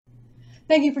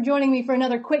Thank you for joining me for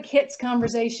another quick hits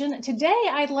conversation. Today,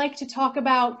 I'd like to talk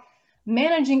about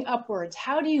managing upwards.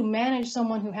 How do you manage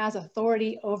someone who has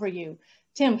authority over you?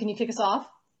 Tim, can you kick us off?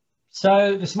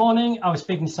 So this morning I was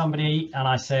speaking to somebody and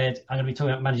I said, I'm going to be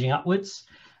talking about managing upwards.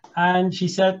 And she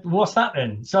said, what's that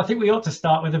then? So I think we ought to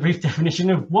start with a brief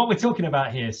definition of what we're talking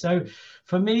about here. So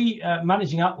for me,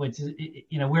 managing upwards,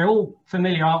 we're all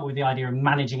familiar, aren't we, with the idea of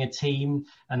managing a team,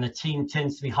 and the team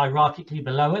tends to be hierarchically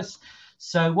below us.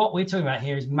 So what we're talking about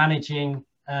here is managing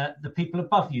the people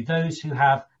above you, those who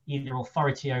have either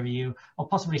authority over you or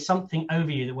possibly something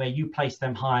over you where you place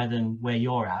them higher than where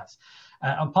you're at.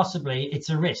 And possibly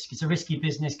it's a risk. It's a risky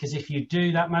business, because if you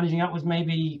do that managing upwards,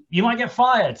 maybe you might get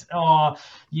fired, or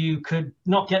you could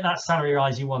not get that salary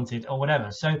rise you wanted, or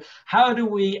whatever. So how do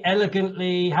we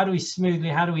elegantly, how do we smoothly,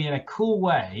 how do we in a cool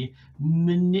way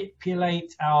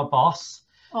manipulate our boss?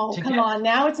 Oh, come on.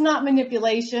 Now it's not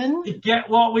manipulation. To get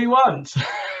what we want.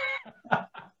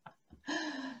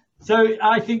 So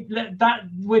I think that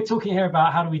we're talking here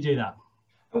about how do we do that.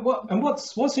 And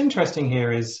what's interesting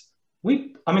here is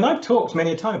I've talked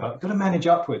many a time about got to manage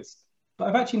upwards, but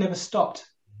I've actually never stopped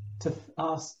to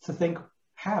think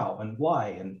how and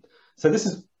why. And so this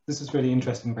is really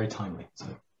interesting, very timely. So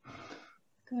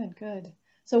Good.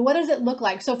 So what does it look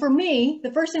like? So for me,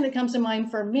 the first thing that comes to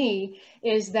mind for me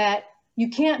is that you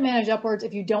can't manage upwards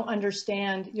if you don't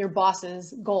understand your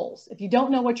boss's goals. If you don't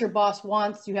know what your boss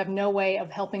wants, you have no way of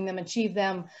helping them achieve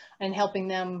them and helping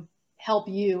them help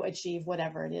you achieve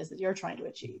whatever it is that you're trying to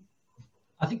achieve.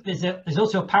 I think there's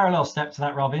also a parallel step to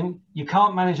that, Robin. You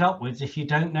can't manage upwards if you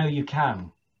don't know you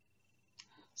can.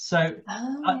 So,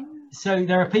 so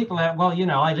there are people that, well,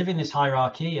 I live in this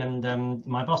hierarchy, and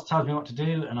my boss tells me what to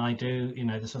do, and I do,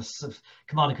 the sort of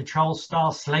command and control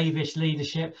style, slavish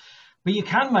leadership. But you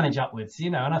can manage upwards,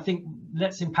 and I think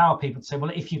let's empower people to say, well,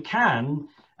 if you can,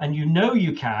 and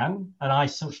you can, and I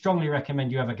so strongly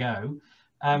recommend you have a go,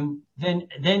 then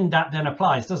that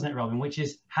applies, doesn't it, Robin? Which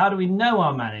is, how do we know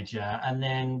our manager, and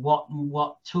then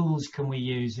what tools can we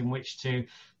use in which to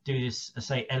do this,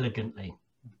 say, elegantly?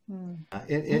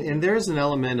 And there's an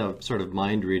element of sort of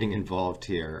mind reading involved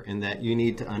here, in that you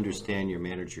need to understand your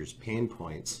manager's pain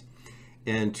points,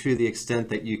 and to the extent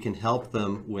that you can help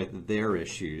them with their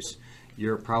issues,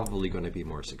 you're probably going to be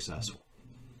more successful.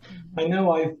 I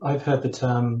know I've heard the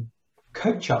term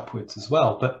coach upwards as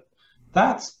well, but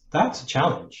that's a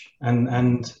challenge, and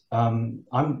I'm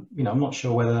not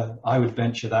sure whether I would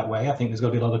venture that way. I think there's got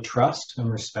to be a lot of trust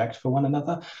and respect for one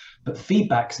another, but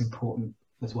feedback's important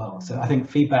as well. So I think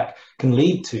feedback can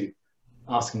lead to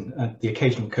asking the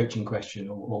occasional coaching question,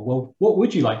 or well, what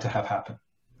would you like to have happen?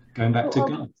 Going back to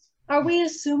guns. Are we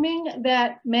assuming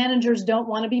that managers don't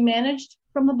want to be managed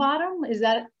from the bottom? Is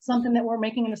that something that we're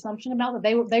making an assumption about,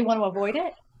 that they want to avoid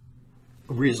it?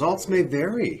 Results may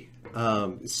vary.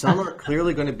 Some are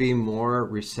clearly going to be more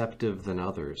receptive than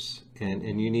others,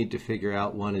 and you need to figure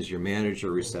out, one, is your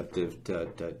manager receptive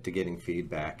to getting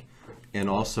feedback, and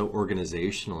also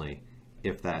organizationally,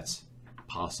 if that's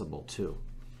possible too.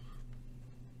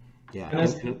 Yeah.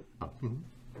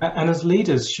 And as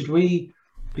leaders, should we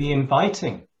be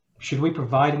inviting? Should we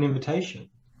provide an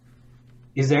invitation?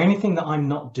 Is there anything that I'm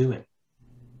not doing?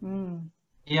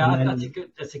 Yeah,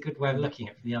 that's a good way of looking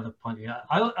at it from the other point of view.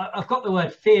 I've got the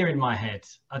word fear in my head.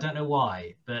 I don't know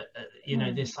why, but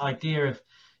this idea of,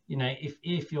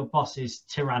 if your boss is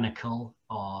tyrannical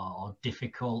or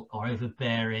difficult or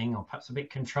overbearing or perhaps a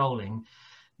bit controlling,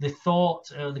 the thought,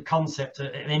 the concept of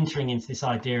entering into this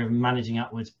idea of managing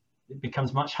upwards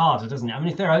becomes much harder, doesn't it? I mean,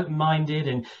 if they're open-minded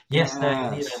and yes.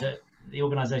 The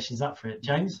organization's up for it.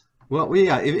 James? Well,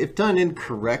 yeah, if done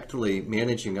incorrectly,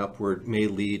 managing upward may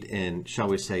lead in, shall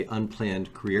we say,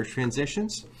 unplanned career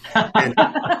transitions. And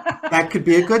that could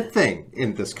be a good thing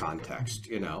in this context,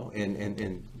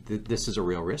 and this is a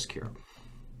real risk here.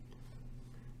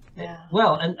 Yeah.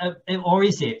 Well, or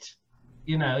is it?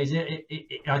 Is it?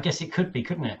 I guess it could be,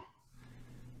 couldn't it?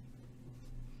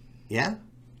 Yeah.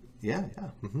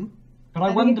 Mm-hmm. But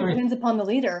I wonder it depends upon the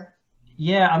leader.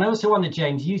 Yeah, and I also wonder,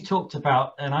 James, you talked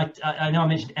about, and I know I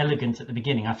mentioned elegant at the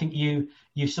beginning. I think you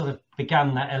sort of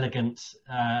began that elegant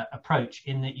approach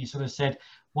in that you sort of said,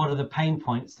 what are the pain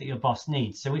points that your boss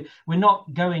needs? So we're not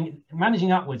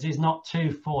managing upwards is not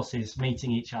two forces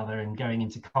meeting each other and going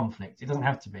into conflict. It doesn't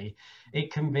have to be.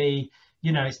 It can be,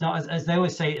 it's not, as they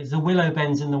always say, the willow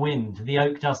bends in the wind, the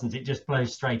oak doesn't, it just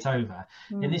blows straight over.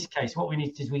 In this case, what we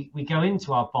need to do is we go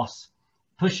into our boss,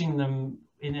 pushing them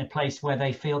in a place where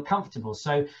they feel comfortable.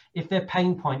 So if their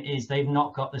pain point is they've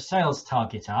not got the sales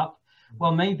target up,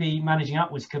 well, maybe managing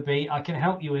upwards could be, I can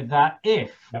help you with that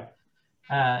if,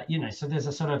 so there's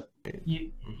a sort of,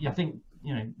 I think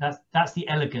you know, that's the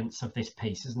elegance of this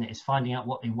piece, isn't it? It's finding out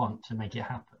what they want to make it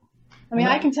happen. I mean,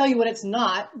 I can tell you what it's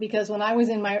not, because when I was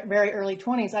in my very early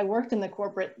 20s, I worked in the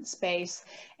corporate space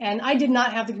and I did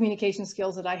not have the communication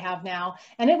skills that I have now.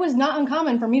 And it was not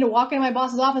uncommon for me to walk into my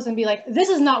boss's office and be like, this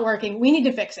is not working. We need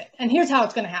to fix it. And here's how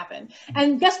it's going to happen.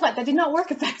 And guess what? That did not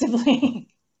work effectively.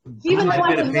 Even though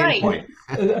I was right.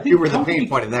 You were the pain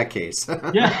point in that case.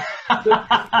 Yeah.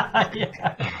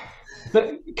 Yeah.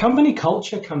 But company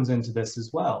culture comes into this as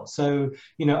well. So,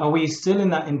 you know, are we still in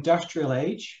that industrial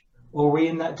age? Or are we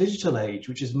in that digital age,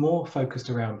 which is more focused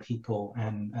around people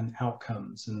and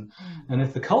outcomes? And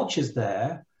if the culture's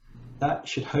there, that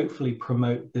should hopefully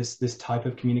promote this type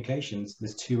of communications,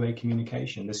 this two-way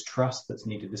communication, this trust that's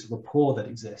needed, this rapport that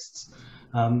exists.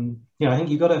 You know, I think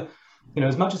you've got to, you know,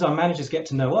 as much as our managers get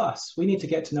to know us, we need to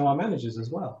get to know our managers as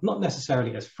well. Not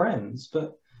necessarily as friends,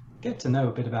 but get to know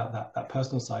a bit about that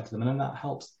personal side to them. And then that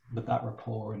helps with that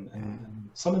rapport and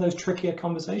some of those trickier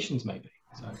conversations maybe.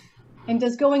 So. And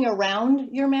does going around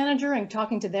your manager and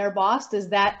talking to their boss, does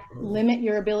that limit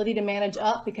your ability to manage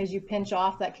up because you pinch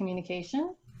off that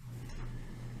communication?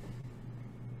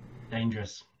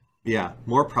 Dangerous. Yeah,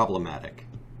 more problematic.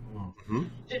 Mm-hmm.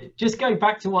 Just going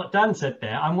back to what Dan said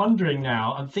there, I'm wondering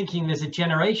now, I'm thinking there's a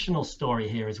generational story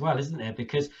here as well, isn't there?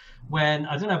 Because when,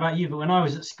 I don't know about you, but when I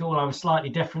was at school, I was slightly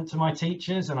different to my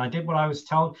teachers and I did what I was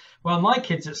told. Well, my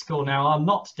kids at school now are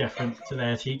not different to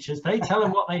their teachers. They tell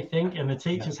them what they think and the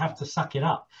teachers have to suck it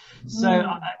up. So,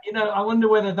 you know, I wonder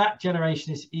whether that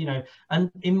generation is, you know,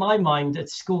 and in my mind, a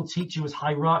school teacher was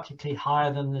hierarchically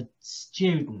higher than the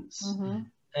students. Mm-hmm.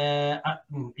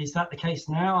 Is that the case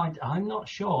now? I'm not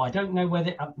sure. I don't know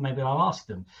whether, maybe I'll ask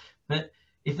them, but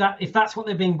if that's what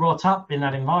they're being brought up in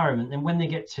that environment, then when they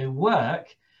get to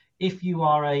work, if you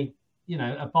are a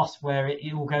boss where it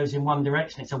all goes in one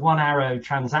direction, it's a one arrow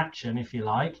transaction, if you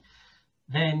like,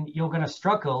 then you're going to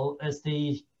struggle as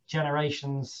the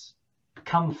generations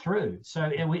come through. So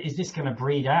is this going to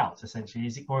breed out essentially?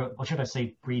 Is it, or should I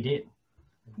say breed in?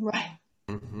 Right.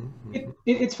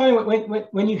 It's funny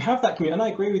when you have that communication, and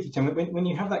I agree with you, Tim. When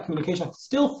you have that communication, I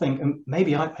still think, and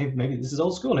maybe this is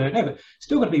old school, I don't know, but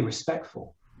still got to be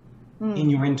respectful in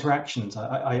your interactions.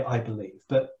 I believe,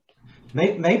 but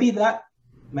maybe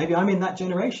I'm in that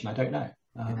generation. I don't know.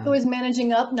 So is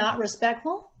managing up not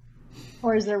respectful,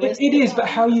 or is there risk? It is, but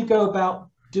how you go about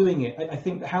doing it, I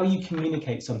think how you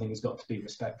communicate something has got to be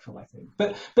respectful. I think,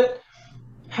 but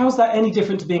how's that any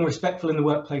different to being respectful in the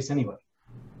workplace anyway?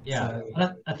 Yeah,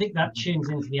 so, I think that tunes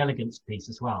into the elegance piece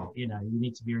as well. You know, you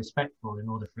need to be respectful in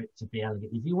order for it to be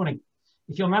elegant. If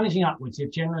you're managing upwards,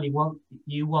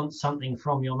 you want something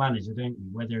from your manager, don't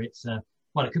you? Whether it's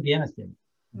well, it could be anything.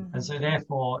 Mm-hmm. And so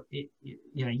therefore,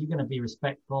 you're going to be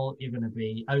respectful. You're going to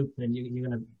be open. You're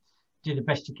going to do the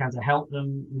best you can to help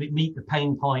them meet the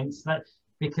pain points.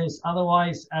 Because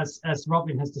otherwise, as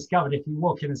Robin has discovered, if you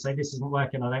walk in and say this isn't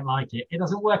working, I don't like it, it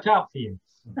doesn't work out for you.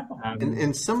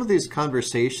 And some of these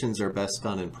conversations are best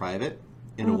done in private,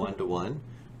 in a one-to-one,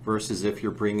 versus if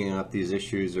you're bringing up these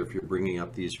issues or if you're bringing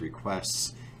up these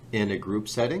requests in a group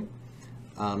setting.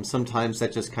 Sometimes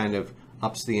that just kind of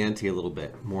ups the ante a little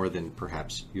bit more than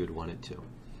perhaps you would want it to.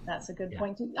 That's a good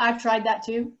point too. I've tried that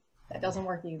too. That doesn't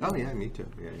work either. Oh yeah, me too.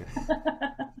 Yeah.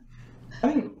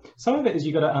 I think some of it is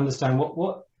you got to understand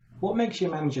what makes your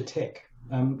manager tick.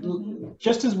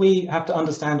 Just as we have to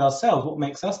understand ourselves, what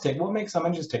makes us tick, what makes our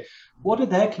managers tick, what are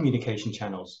their communication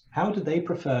channels? How do they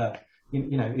prefer?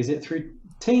 You know, is it through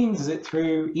Teams? Is it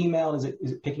through email? Is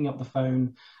it picking up the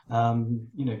phone?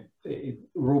 You know,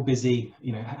 we're all busy.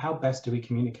 You know, how best do we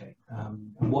communicate?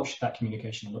 And what should that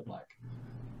communication look like?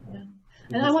 Yeah.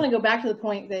 And I want to go back to the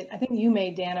point that I think you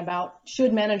made, Dan, about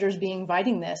should managers be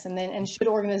inviting this and should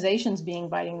organizations be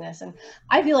inviting this? And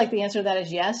I feel like the answer to that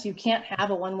is yes. You can't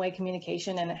have a one-way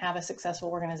communication and have a successful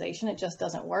organization. It just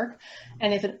doesn't work.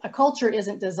 And if a culture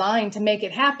isn't designed to make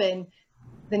it happen,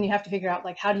 then you have to figure out,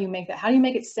 like, how do you make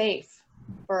it safe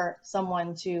for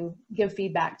someone to give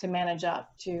feedback, to manage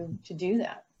up, to do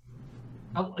that?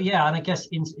 Oh, yeah, and I guess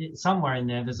somewhere in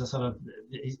there, there's a sort of,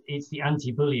 it's the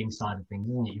anti-bullying side of things,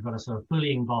 isn't it? You've got a sort of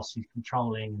bullying boss who's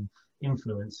controlling and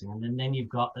influencing, and then you've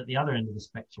got, at the other end of the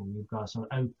spectrum, you've got a sort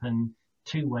of open,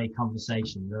 two-way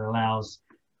conversation that allows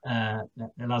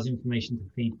information to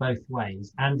feed both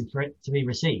ways and for it to be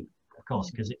received, of course,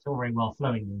 because it's all very well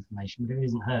flowing the information, but if it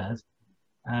isn't heard,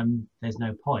 there's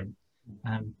no point.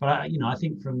 But I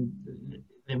think from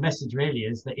the message really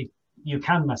is that if you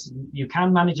can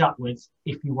manage upwards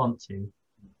if you want to.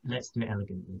 Let's do it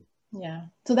elegantly. Yeah.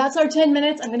 So that's our 10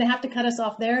 minutes. I'm going to have to cut us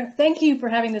off there. Thank you for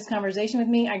having this conversation with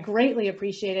me. I greatly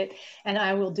appreciate it. And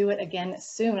I will do it again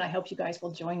soon. I hope you guys will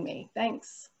join me.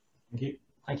 Thanks. Thank you.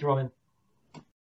 Thank you, Robin.